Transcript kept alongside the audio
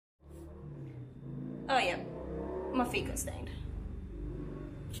Oh yeah, my feet got stained.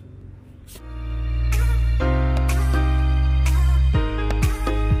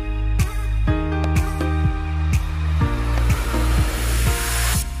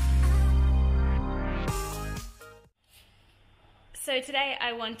 So today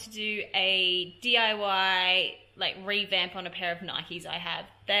I want to do a DIY like revamp on a pair of Nikes I have.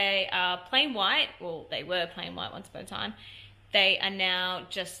 They are plain white, well they were plain white once upon a time. They are now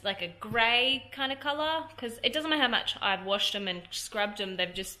just like a grey kind of colour, because it doesn't matter how much I've washed them and scrubbed them,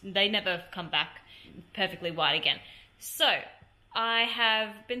 they never come back perfectly white again. So I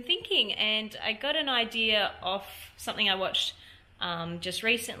have been thinking, and I got an idea of something I watched just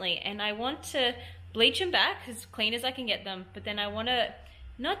recently, and I want to bleach them back as clean as I can get them, but then I want to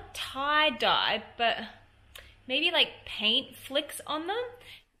not tie-dye, but maybe like paint flicks on them.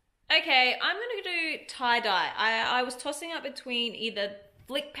 Okay, I'm gonna do tie-dye. I was tossing up between either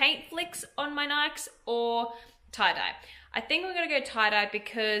paint flicks on my Nikes or tie-dye. I think we're gonna go tie-dye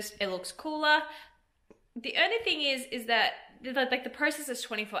because it looks cooler. The only thing is that like the process is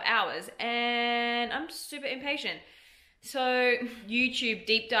 24 hours and I'm super impatient. So YouTube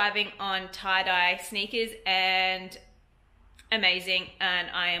deep diving on tie-dye sneakers and amazing, and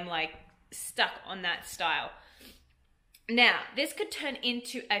I am like stuck on that style. Now, this could turn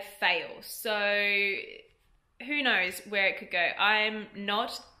into a fail, so who knows where it could go. I'm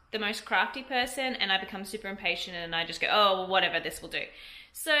not the most crafty person and I become super impatient and I just go, oh, well, whatever, this will do.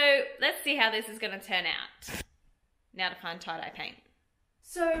 So let's see how this is going to turn out. Now to find tie-dye paint.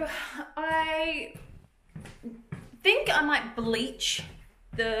 So I think I might bleach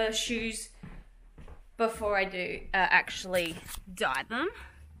the shoes before I do actually dye them.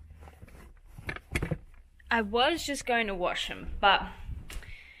 I was just going to wash them, but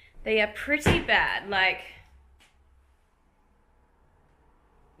they are pretty bad. Like,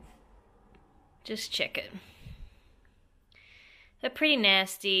 just check it. They're pretty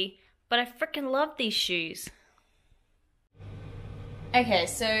nasty, but I freaking love these shoes. Okay,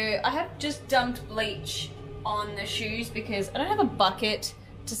 so I have just dumped bleach on the shoes because I don't have a bucket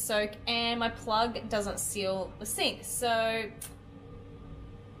to soak and my plug doesn't seal the sink. So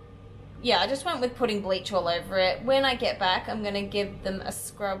yeah, I just went with putting bleach all over it. When I get back, I'm gonna give them a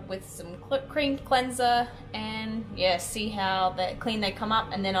scrub with some cream cleanser and yeah, see how clean they come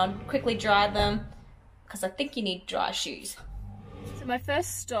up, and then I'll quickly dry them because I think you need dry shoes. So my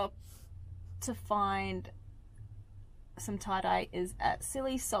first stop to find some tie-dye is at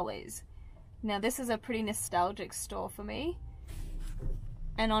Silly Sollies. Now this is a pretty nostalgic store for me,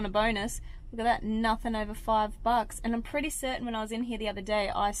 and on a bonus, look at that, nothing over $5. And I'm pretty certain when I was in here the other day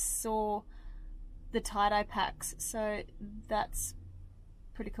I saw the tie-dye packs, so that's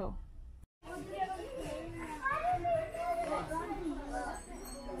pretty cool.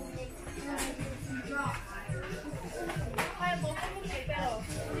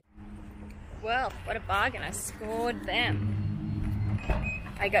 Well, what a bargain, I scored them.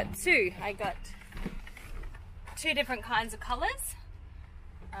 I got two different kinds of colors.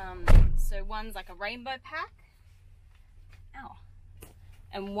 So one's like a rainbow pack. Ow.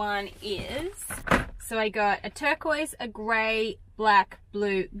 And one is, so I got a turquoise, a grey, black,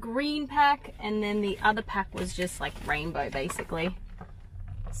 blue, green pack, and then the other pack was just like rainbow basically.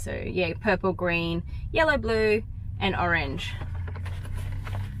 So yeah, purple, green, yellow, blue, and orange.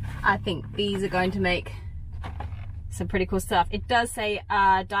 I think these are going to make some pretty cool stuff. It does say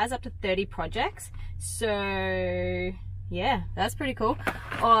dyes up to 30 projects, so yeah, that's pretty cool.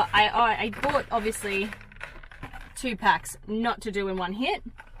 Or I bought obviously 2 packs, not to do in one hit,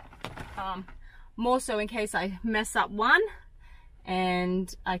 more so in case I mess up one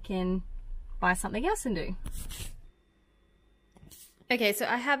and I can buy something else and do. Okay, so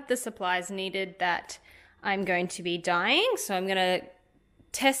I have the supplies needed that I'm going to be dyeing, so I'm gonna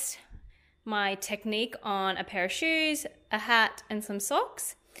test my technique on a pair of shoes, a hat, and some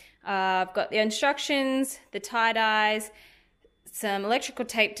socks. I've got the instructions, the tie-dyes, some electrical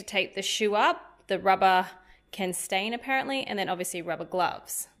tape to tape the shoe up. The rubber can stain apparently, and then obviously rubber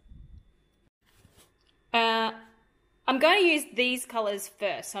gloves. I'm going to use these colors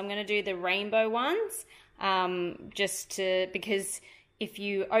first. So I'm going to do the rainbow ones, because if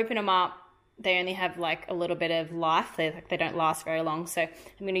you open them up, they only have like a little bit of life. They don't last very long. So I'm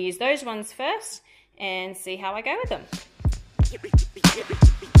going to use those ones first and see how I go with them.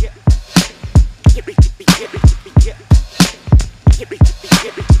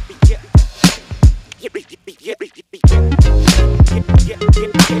 Yeah.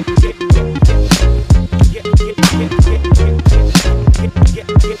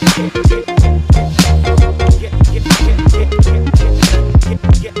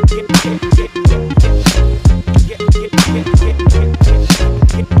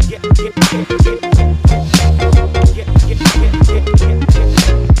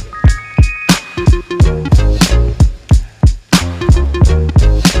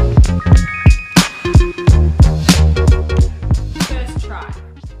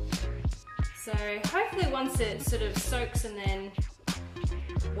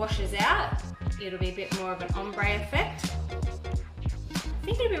 more of an ombre effect. I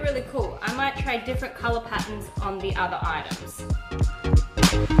think it'd be really cool. I might try different color patterns on the other items.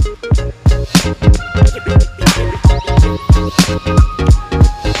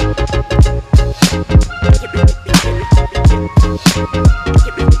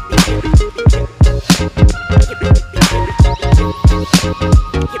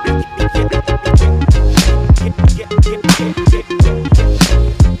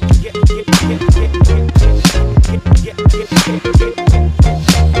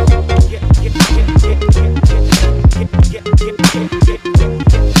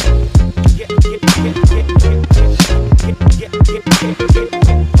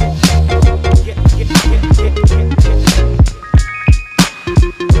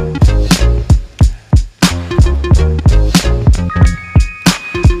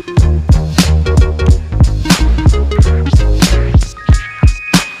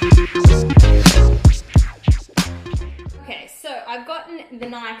 I've gotten the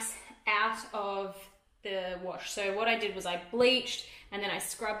Nikes out of the wash. So what I did was I bleached and then I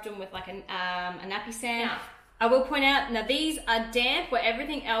scrubbed them with like a nappy sand. Now, I will point out, now these are damp where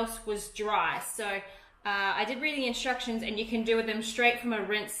everything else was dry. So I did read the instructions and you can do them straight from a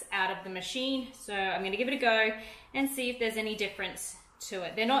rinse out of the machine. So I'm going to give it a go and see if there's any difference to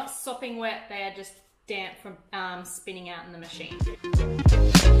it. They're not sopping wet, they are just damp from spinning out in the machine.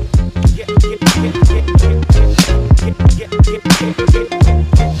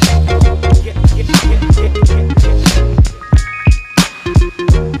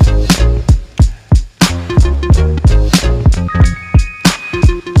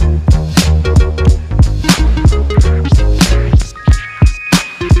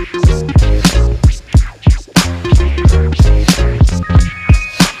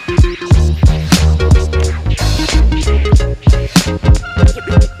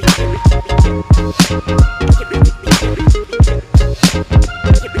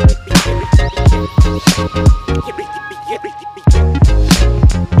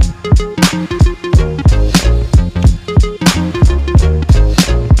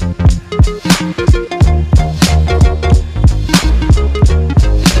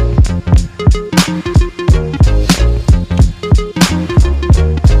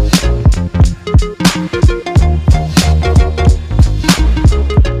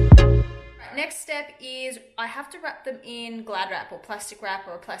 I have to wrap them in Glad wrap or plastic wrap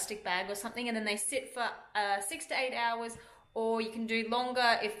or a plastic bag or something, and then they sit for 6 to 8 hours, or you can do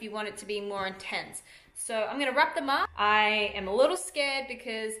longer if you want it to be more intense. So I'm gonna wrap them up. I am a little scared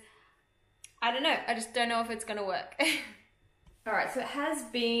because I don't know, I just don't know if it's gonna work. All right, so it has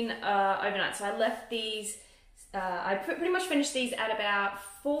been overnight. So I left these, I pretty much finished these at about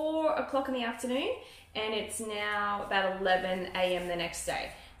 4 o'clock in the afternoon, and it's now about 11 a.m. the next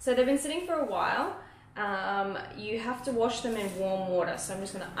day. So they've been sitting for a while. You have to wash them in warm water. So I'm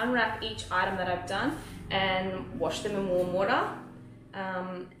just going to unwrap each item that I've done and wash them in warm water.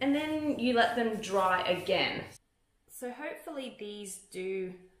 And then you let them dry again. So hopefully these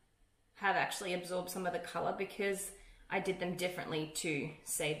do have actually absorbed some of the color because I did them differently to,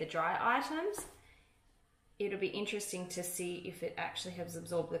 say, the dry items. It'll be interesting to see if it actually has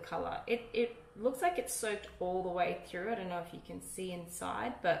absorbed the color. It looks like it's soaked all the way through. I don't know if you can see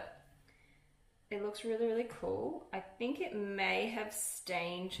inside, but it looks really, really cool. I think it may have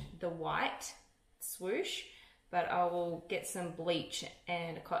stained the white swoosh, but I will get some bleach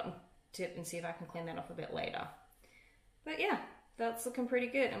and a cotton tip and see if I can clean that off a bit later. But yeah, that's looking pretty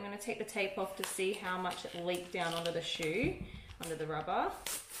good. I'm going to take the tape off to see how much it leaked down onto the shoe, under the rubber.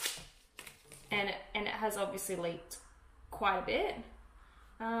 And it has obviously leaked quite a bit.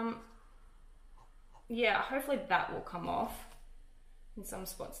 Yeah, hopefully that will come off. In some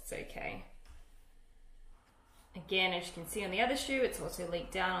spots it's okay. Again, as you can see on the other shoe, it's also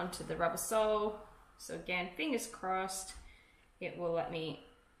leaked down onto the rubber sole. So again, fingers crossed, it will let me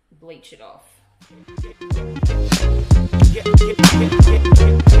bleach it off.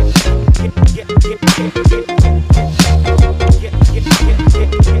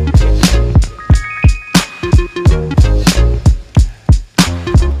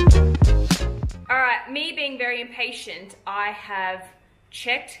 Alright, me being very impatient, I have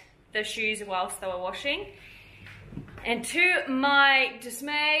checked the shoes whilst they were washing. And to my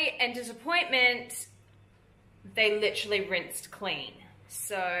dismay and disappointment, they literally rinsed clean.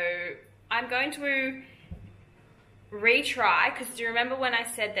 So I'm going to retry, because do you remember when I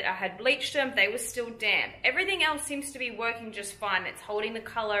said that I had bleached them? They were still damp. Everything else seems to be working just fine. It's holding the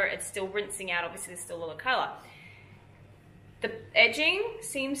color, it's still rinsing out. Obviously there's still a lot of color. The edging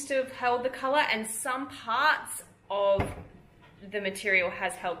seems to have held the color, and some parts of the material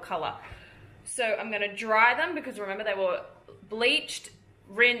has held color. So I'm going to dry them because remember they were bleached,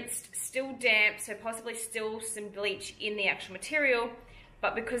 rinsed, still damp, so possibly still some bleach in the actual material,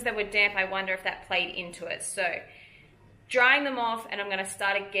 but because they were damp, I wonder if that played into it. So drying them off, and I'm going to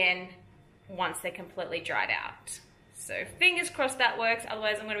start again once they're completely dried out. So fingers crossed that works,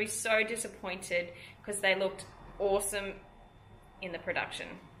 otherwise I'm going to be so disappointed because they looked awesome in the production.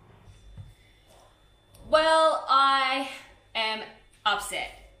 Well, I am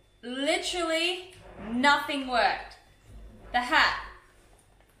upset. Literally nothing worked. The hat,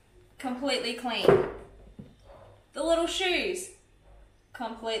 completely clean. The little shoes,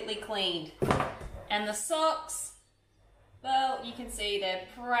 completely cleaned. And the socks, well, you can see they're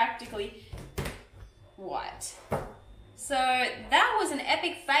practically white. So that was an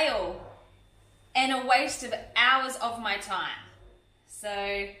epic fail and a waste of hours of my time. So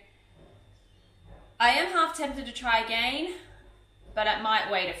I am half tempted to try again, but it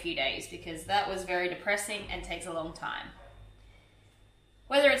might wait a few days because that was very depressing and takes a long time.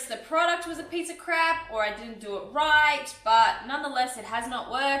 Whether it's the product was a piece of crap or I didn't do it right, but nonetheless it has not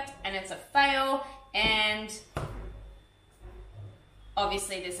worked and it's a fail, and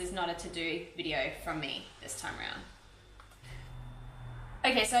obviously this is not a to-do video from me this time around.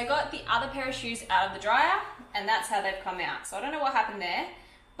 Okay, so I got the other pair of shoes out of the dryer and that's how they've come out. So I don't know what happened there,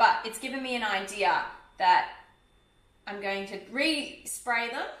 but it's given me an idea that I'm going to re-spray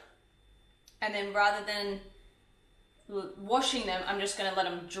them, and then rather than washing them, I'm just going to let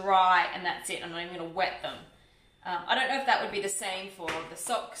them dry and that's it. I'm not even going to wet them. I don't know if that would be the same for the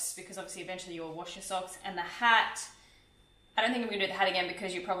socks, because obviously eventually you'll wash your socks, and the hat. I don't think I'm going to do the hat again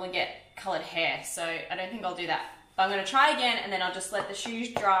because you probably get coloured hair, so I don't think I'll do that. But I'm going to try again, and then I'll just let the shoes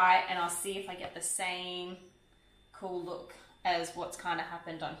dry and I'll see if I get the same cool look as what's kind of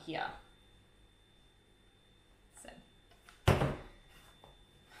happened on here.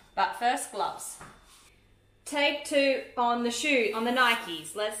 But first, gloves. Take 2 on the shoe, on the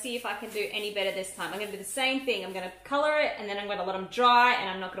Nikes. Let's see if I can do any better this time. I'm going to do the same thing. I'm going to colour it and then I'm going to let them dry and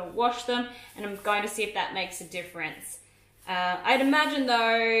I'm not going to wash them, and I'm going to see if that makes a difference. I'd imagine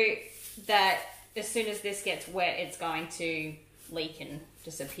though that as soon as this gets wet, it's going to leak and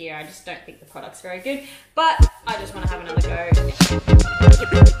disappear. I just don't think the product's very good, but I just want to have another go.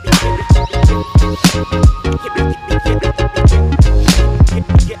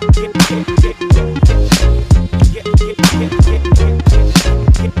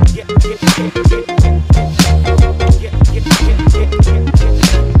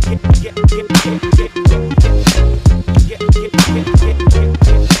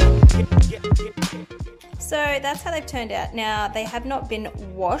 So that's how they've turned out. Now, they have not been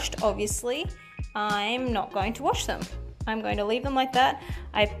washed, obviously. I'm not going to wash them. I'm going to leave them like that.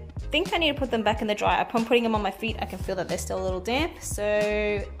 I think I need to put them back in the dryer. Upon putting them on my feet, I can feel that they're still a little damp.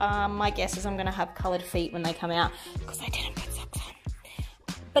 So my guess is I'm going to have coloured feet when they come out because I didn't put socks on.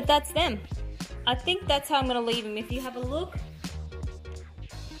 But that's them. I think that's how I'm going to leave them. If you have a look,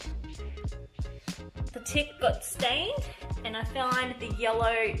 the tip got stained and I find the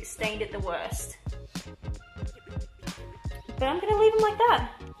yellow stained it the worst. But I'm going to leave them like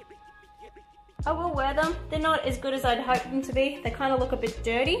that. I will wear them. They're not as good as I'd hoped them to be. They kind of look a bit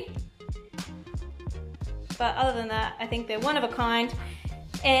dirty. But other than that, I think they're one of a kind.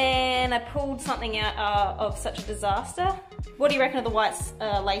 And I pulled something out of such a disaster. What do you reckon of the white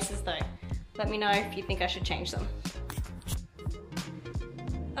laces though? Let me know if you think I should change them.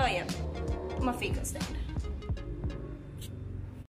 Oh yeah, my feet got stained.